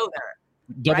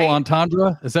double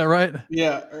entendre. Is that right?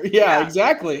 Yeah,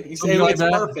 exactly. It's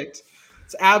perfect.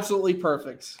 It's absolutely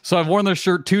perfect. So I've worn this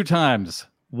shirt 2 times.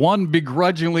 One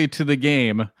begrudgingly to the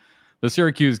game, the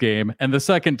Syracuse game, and the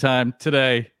second time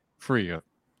today for you.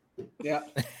 Yeah.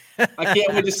 I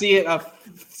can't wait to see it a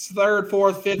 3rd,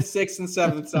 4th, 5th, 6th, and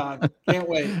 7th time. Can't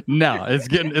wait. No, it's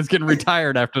getting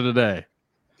retired after today.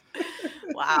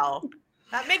 Wow.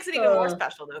 That makes it even more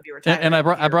special, though, if you were talking. And I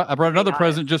brought another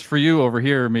present just for you over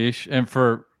here, Mish, and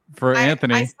for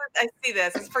Anthony. I see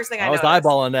this. It's the first thing I was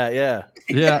eyeballing that.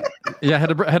 Yeah. I had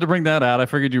to bring that out. I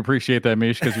figured you appreciate that,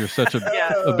 Mish, because you're such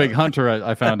a big hunter.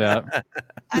 I found out.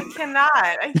 I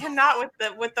cannot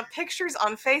with the pictures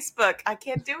on Facebook. I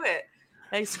can't do it.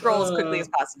 I scroll as quickly as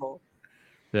possible.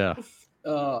 Yeah.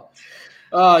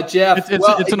 Jeff,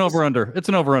 it's an over under. It's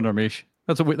an over under, Mish.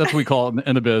 That's what we call it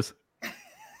in the biz.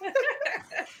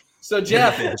 So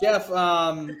Jeff,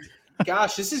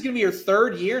 gosh, this is going to be your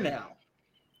 3rd year now.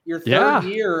 Your 3rd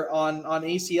year on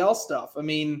ACL stuff. I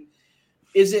mean,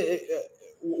 is it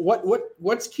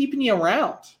what's keeping you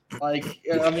around? Like,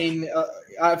 I mean,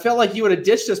 I felt like you would have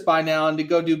ditched us by now and to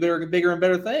go do bigger and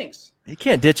better things. He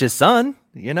can't ditch his son.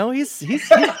 He's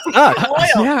stuck.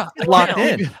 Locked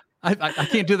in. I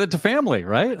can't do that to family,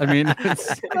 right? I mean,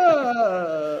 it's.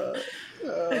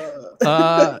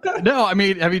 No, I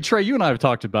mean, Trey, you and I have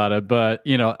talked about it, but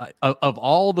of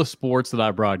all the sports that I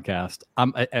broadcast,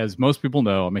 as most people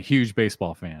know, I'm a huge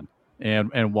baseball fan,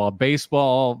 and while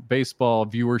baseball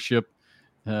viewership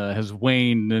has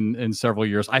waned in several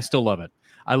years, I still love it.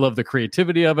 I love the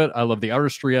creativity of it. I love the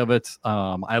artistry of it.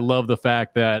 I love the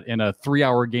fact that in a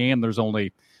 3-hour game, there's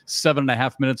only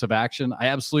 7.5 minutes of action. I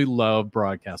absolutely love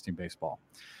broadcasting baseball,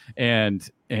 and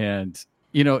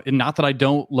not that I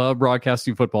don't love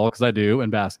broadcasting football, because I do in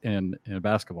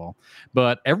basketball,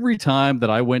 but every time that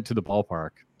I went to the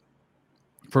ballpark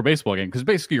for a baseball game, because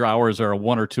basically your hours are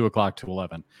 1 or 2 o'clock to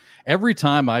 11. Every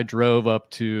time I drove up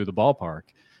to the ballpark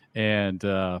and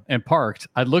parked,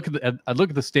 I'd look at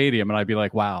the stadium and I'd be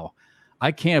like, wow,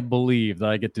 I can't believe that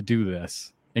I get to do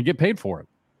this and get paid for it.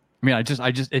 I mean,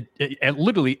 it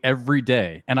literally every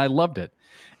day, and I loved it.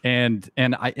 And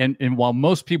while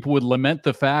most people would lament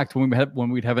the fact when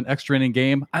we'd have an extra inning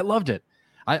game, I loved it.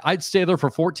 I'd stay there for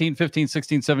 14, 15,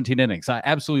 16, 17 innings. I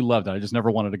absolutely loved it. I just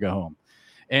never wanted to go home.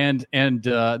 And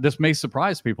this may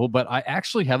surprise people, but I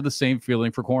actually have the same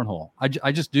feeling for cornhole.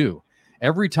 I just do.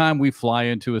 Every time we fly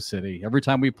into a city, every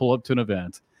time we pull up to an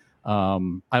event,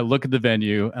 I look at the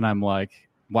venue and I'm like,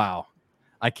 wow,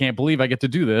 I can't believe I get to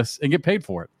do this and get paid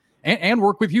for it. And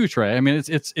work with you, Trey. I mean,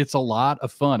 it's a lot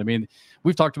of fun. I mean,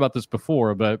 we've talked about this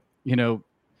before, but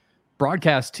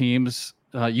broadcast teams,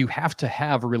 you have to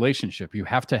have a relationship. You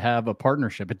have to have a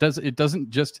partnership. It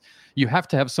doesn't just. You have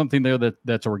to have something there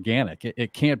that's organic.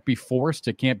 It can't be forced.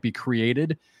 It can't be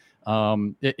created.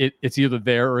 It's either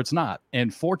there or it's not.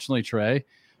 And fortunately, Trey,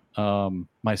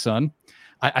 my son,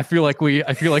 I feel like we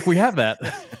have that,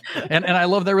 and I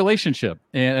love that relationship,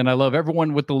 and I love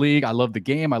everyone with the league. I love the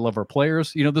game. I love our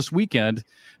players. This weekend,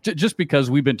 just because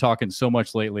we've been talking so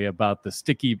much lately about the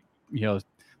sticky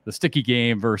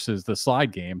game versus the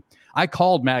slide game, I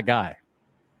called Matt Guy.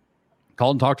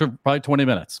 Called and talked to him probably 20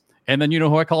 minutes, and then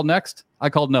who I called next?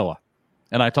 I called Noah,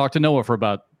 and I talked to Noah for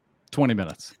about 20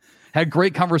 minutes. Had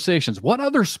great conversations. What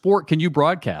other sport can you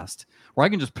broadcast where I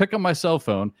can just pick up my cell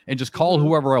phone and just call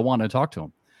whoever I want to talk to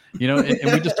them?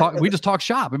 And we just talk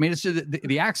shop. I mean, it's just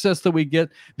the access that we get,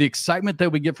 the excitement that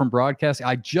we get from broadcasting.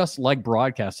 I just like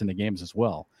broadcasting the games as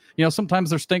well. Sometimes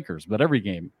they're stinkers, but every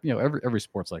game, every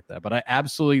sport's like that. But I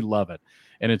absolutely love it,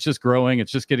 and it's just growing.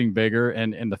 It's just getting bigger,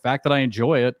 and the fact that I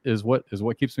enjoy it is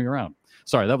what keeps me around.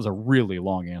 Sorry, that was a really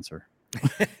long answer.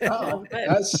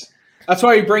 That's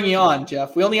why we bring you on,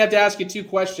 Jeff. We only have to ask you 2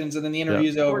 questions, and then the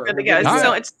interview's over. We're good to go. Right.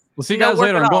 So it's We'll see you guys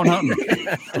later. I'm going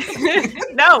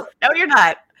hunting. no, you're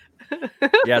not.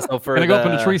 Yeah, so for gonna go up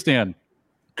in a tree stand.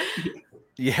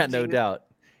 Yeah, no doubt.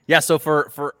 Yeah, so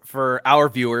for our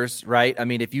viewers, right? I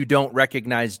mean, if you don't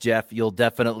recognize Jeff, you'll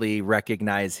definitely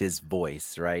recognize his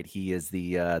voice, right? He is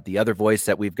the other voice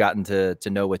that we've gotten to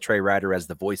know with Trey Ryder as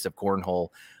the voice of Cornhole.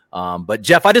 But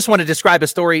Jeff, I just want to describe a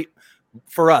story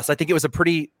for us. I think it was a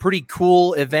pretty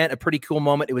cool event, a pretty cool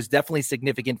moment. It was definitely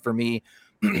significant for me.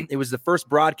 It was the first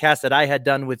broadcast that I had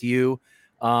done with you.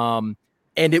 And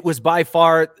it was by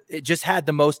far, it just had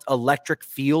the most electric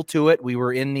feel to it. We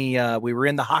were in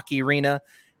the hockey arena,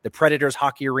 the Predators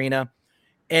hockey arena,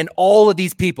 and all of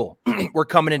these people were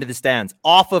coming into the stands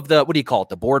off of the, what do you call it?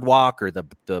 The boardwalk or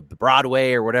the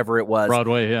Broadway or whatever it was.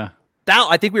 Broadway. Yeah.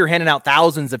 I think we were handing out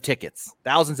thousands of tickets.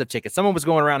 Someone was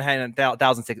going around handing out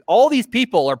thousands of tickets. All these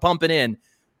people are pumping in,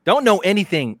 don't know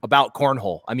anything about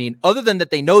cornhole. I mean, other than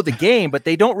that they know the game, but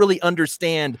they don't really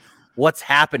understand what's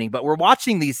happening. But we're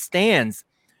watching these stands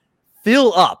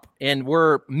fill up, and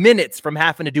we're minutes from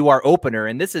having to do our opener.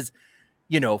 And this is,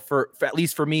 for at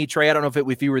least for me, Trey, I don't know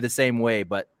if you were the same way,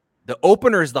 but the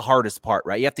opener is the hardest part,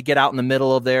 right? You have to get out in the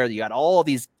middle of there. You got all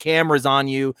these cameras on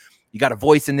you. You got a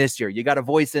voice in this year. You got a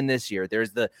voice in this year.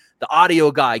 There's the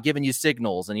audio guy giving you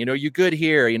signals, and you're good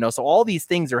here. So all these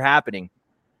things are happening.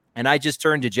 And I just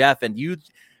turned to Jeff, and you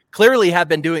clearly have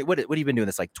been doing what have you been doing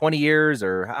this like 20 years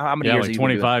or how many years? Like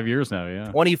 25 years now. Yeah.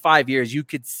 25 years. You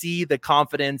could see the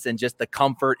confidence and just the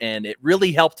comfort. And it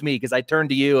really helped me because I turned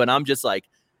to you and I'm just like,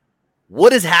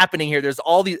 what is happening here? There's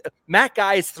all these Matt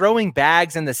guys throwing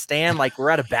bags in the stand like we're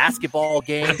at a basketball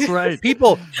game. That's right.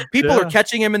 People are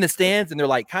catching him in the stands and they're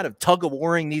like kind of tug of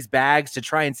warring these bags to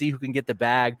try and see who can get the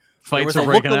bag. Fights are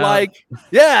breaking out.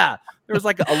 Yeah. There was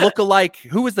like a lookalike.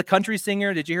 Who was the country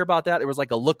singer? Did you hear about that? There was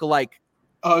like a lookalike.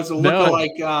 Oh, it was a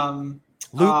lookalike.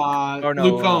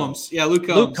 Luke Combs. Yeah, Luke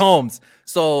Combs. Luke Combs.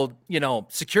 So,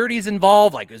 security's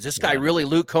involved. Like, is this guy really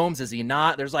Luke Combs? Is he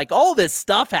not? There's like all this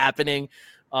stuff happening.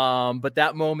 But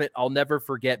that moment I'll never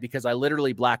forget because I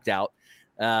literally blacked out.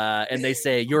 And they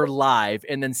say you're live,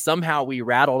 and then somehow we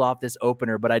rattled off this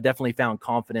opener. But I definitely found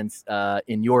confidence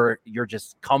in your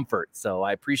just comfort. So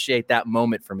I appreciate that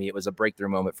moment for me. It was a breakthrough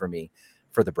moment for me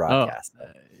for the broadcast.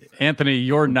 Anthony,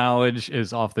 your knowledge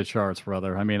is off the charts,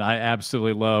 brother. I mean, I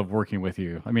absolutely love working with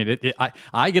you. I mean,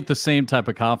 I get the same type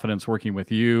of confidence working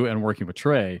with you and working with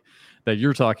Trey that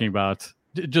you're talking about,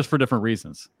 just for different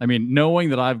reasons. I mean, knowing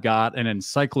that I've got an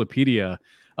encyclopedia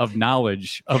of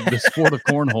knowledge of the sport of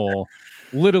cornhole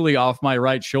literally off my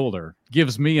right shoulder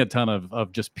gives me a ton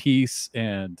of just peace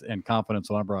and confidence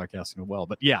when I'm broadcasting as well.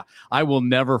 But yeah, I will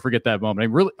never forget that moment.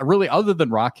 I really, other than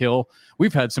Rock Hill,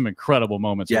 we've had some incredible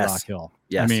moments at Rock Hill.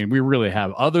 Yes. I mean, we really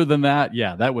have. Other than that,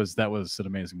 yeah, that was an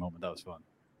amazing moment. That was fun.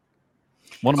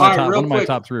 One of my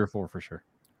top 3 or 4 for sure.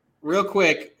 Real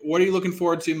quick, what are you looking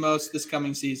forward to most this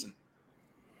coming season?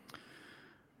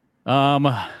 So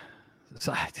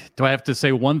do I have to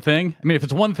say one thing? I mean, if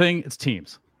it's one thing, it's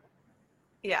teams.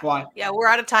 Yeah. Why? Yeah, we're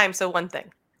out of time, so one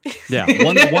thing. Yeah,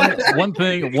 one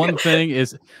thing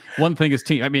is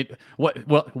team. I mean, what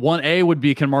 1A would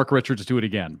be, can Mark Richards do it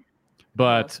again?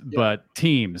 But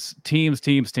teams.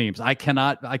 I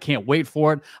can't wait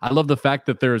for it. I love the fact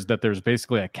that there's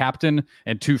basically a captain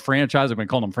and 2 franchise. I've been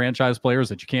calling them franchise players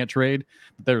that you can't trade.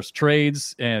 There's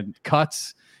trades and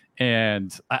cuts.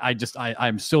 And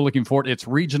I'm still looking forward. It's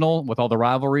regional with all the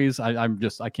rivalries. I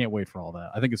can't wait for all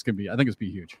that. I think it's gonna be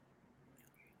huge.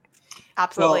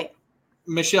 Absolutely. Well,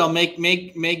 Michelle,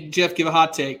 make Jeff give a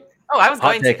hot take. Oh, I was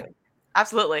going to.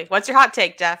 Absolutely. What's your hot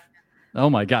take, Jeff? Oh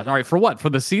my God! All right, for what? For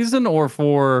the season or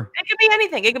for? It could be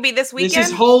anything. It could be this weekend. This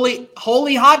is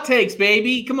holy hot takes,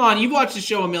 baby. Come on, you've watched the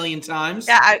show a million times.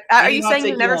 Yeah, are you saying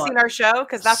you've never seen our show?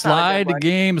 Because that's slide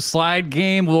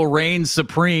game will reign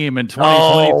supreme in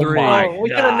 2023. Oh,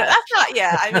 that's not.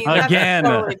 Yeah, I mean, again,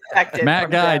 that's totally expected.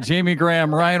 Matt Guy, Jamie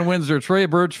Graham, Ryan Windsor, Trey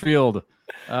Birchfield,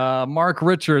 Mark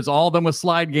Richards, all of them with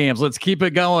slide games. Let's keep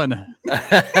it going.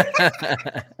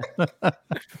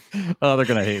 Oh, they're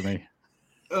gonna hate me.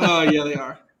 Oh, yeah, they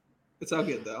are. It's all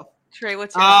good, though. Trey,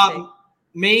 what's your hot take?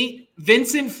 Me,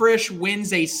 Vincent Frisch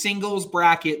wins a singles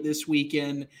bracket this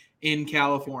weekend in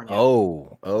California.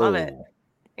 Oh. Love it.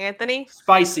 Anthony?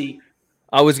 Spicy.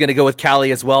 I was going to go with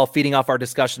Cali as well. Feeding off our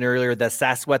discussion earlier, the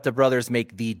Sassuetta brothers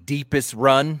make the deepest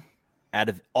run out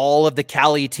of all of the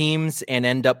Cali teams and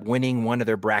end up winning one of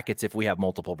their brackets if we have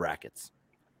multiple brackets.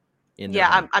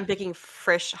 I'm picking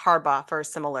Frisch Harbaugh for a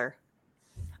similar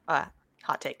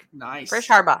hot take. Nice. Frisch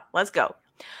Harbaugh. Let's go.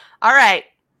 All right.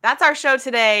 That's our show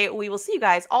today. We will see you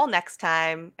guys all next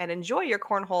time, and enjoy your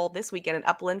cornhole this weekend in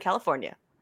Upland, California.